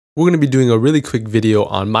We're going to be doing a really quick video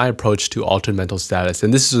on my approach to altered mental status.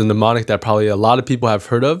 And this is a mnemonic that probably a lot of people have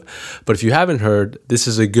heard of. But if you haven't heard, this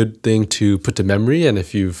is a good thing to put to memory. And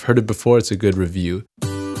if you've heard it before, it's a good review.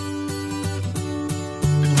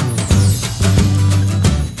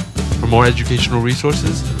 For more educational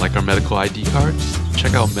resources, like our medical ID cards,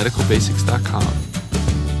 check out medicalbasics.com.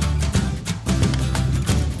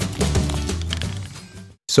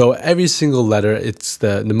 So every single letter, it's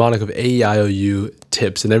the mnemonic of A-E-I-O-U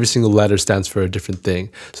tips, and every single letter stands for a different thing.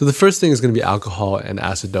 So the first thing is going to be alcohol and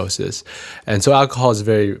acidosis. And so alcohol is a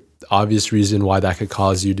very obvious reason why that could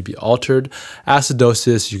cause you to be altered.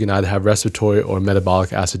 Acidosis, you can either have respiratory or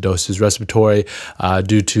metabolic acidosis. Respiratory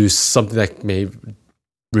due to something that may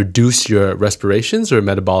reduce your respirations, or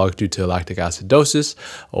metabolic due to lactic acidosis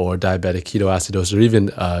or diabetic ketoacidosis, or even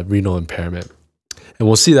renal impairment. And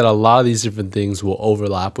we'll see that a lot of these different things will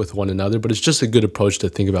overlap with one another, but it's just a good approach to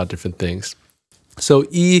think about different things. So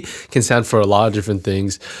E can stand for a lot of different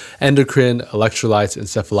things: endocrine, electrolytes,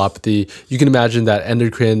 encephalopathy. You can imagine that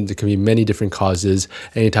endocrine, there can be many different causes,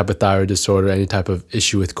 any type of thyroid disorder, any type of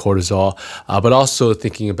issue with cortisol, but also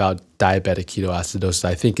thinking about diabetic ketoacidosis,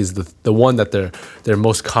 I think, is the one that they're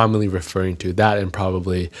most commonly referring to, that and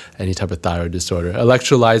probably any type of thyroid disorder.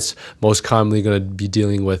 Electrolytes, most commonly going to be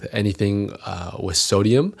dealing with anything with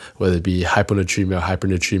sodium, whether it be hyponatremia or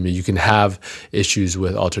hypernatremia. You can have issues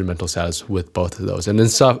with altered mental status with both of those. And then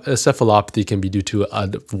encephalopathy can be due to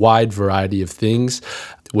a wide variety of things,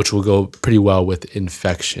 which will go pretty well with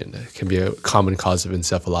infection. It can be a common cause of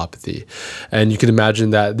encephalopathy. And you can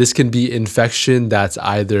imagine that this can be infection that's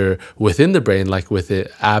either within the brain, like with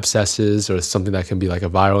abscesses, or something that can be like a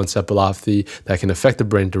viral encephalopathy that can affect the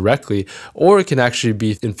brain directly, or it can actually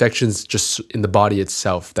be infections just in the body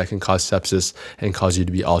itself that can cause sepsis and cause you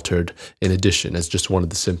to be altered in addition as just one of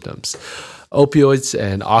the symptoms. Opioids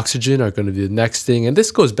and oxygen are going to be the next thing. And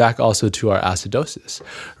this goes back also to our acidosis,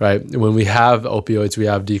 right? When we have opioids, we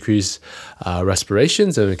have decreased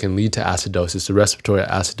respirations, and it can lead to acidosis, so respiratory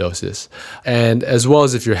acidosis. And as well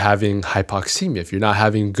as if you're having hypoxemia, if you're not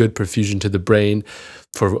having good perfusion to the brain,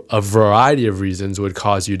 for a variety of reasons, would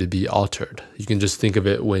cause you to be altered. You can just think of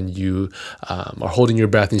it when you are holding your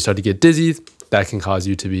breath and you start to get dizzy. That can cause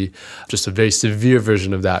you to be, just a very severe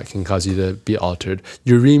version of that can cause you to be altered.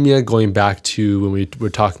 Uremia, going back to when we were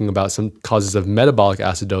talking about some causes of metabolic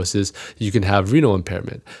acidosis, you can have renal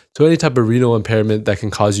impairment. So any type of renal impairment that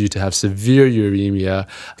can cause you to have severe uremia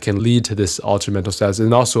can lead to this altered mental status.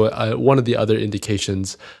 And also one of the other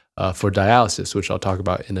indications for dialysis, which I'll talk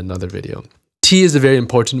about in another video. T is a very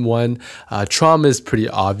important one. Trauma is pretty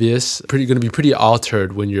obvious, going to be pretty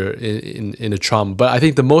altered when you're in a trauma. But I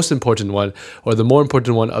think the most important one, or the more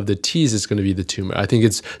important one of the T's, is going to be the tumor. I think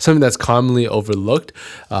it's something that's commonly overlooked,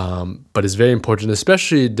 but is very important,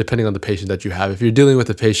 especially depending on the patient that you have. If you're dealing with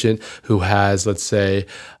a patient who has, let's say,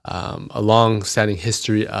 a long-standing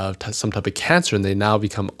history of some type of cancer, and they now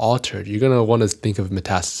become altered, you're going to want to think of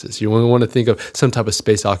metastasis. You're going to want to think of some type of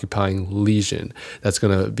space-occupying lesion that's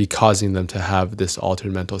going to be causing them to have this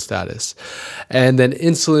altered mental status. And then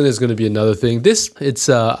insulin is going to be another thing.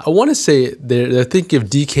 I want to say they're thinking of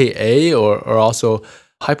DKA or also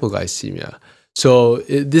hypoglycemia. So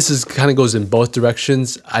this kind of goes in both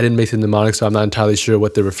directions. I didn't make the mnemonic, so I'm not entirely sure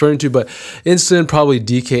what they're referring to, but insulin, probably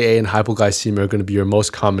DKA, and hypoglycemia are going to be your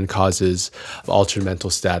most common causes of altered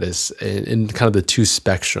mental status in kind of the two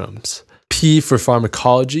spectrums. P for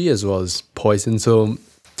pharmacology, as well as poison. So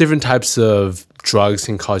different types of drugs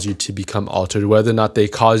can cause you to become altered, whether or not they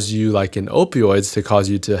cause you, like in opioids, to cause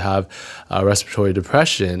you to have respiratory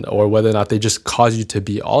depression, or whether or not they just cause you to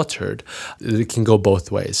be altered. It can go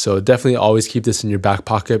both ways. So definitely always keep this in your back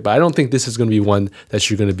pocket, but I don't think this is going to be one that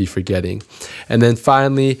you're going to be forgetting. And then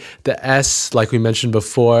finally, the S, like we mentioned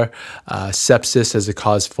before, sepsis as a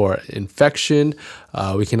cause for infection.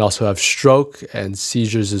 We can also have stroke and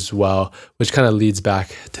seizures as well, which kind of leads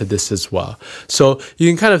back to this as well. So you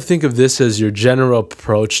can kind of think of this as your general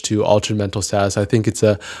approach to altered mental status. I think it's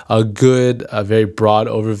a good, very broad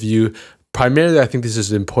overview. Primarily, I think this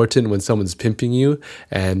is important when someone's pimping you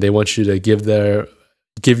and they want you to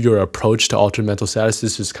give your approach to altered mental status.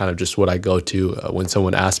 This is kind of just what I go to when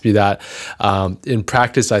someone asks me that. In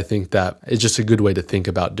practice, I think that it's just a good way to think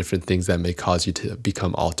about different things that may cause you to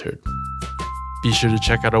become altered. Be sure to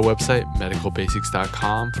check out our website,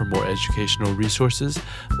 medicalbasics.com, for more educational resources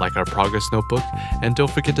like our progress notebook, and don't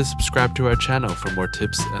forget to subscribe to our channel for more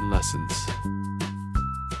tips and lessons.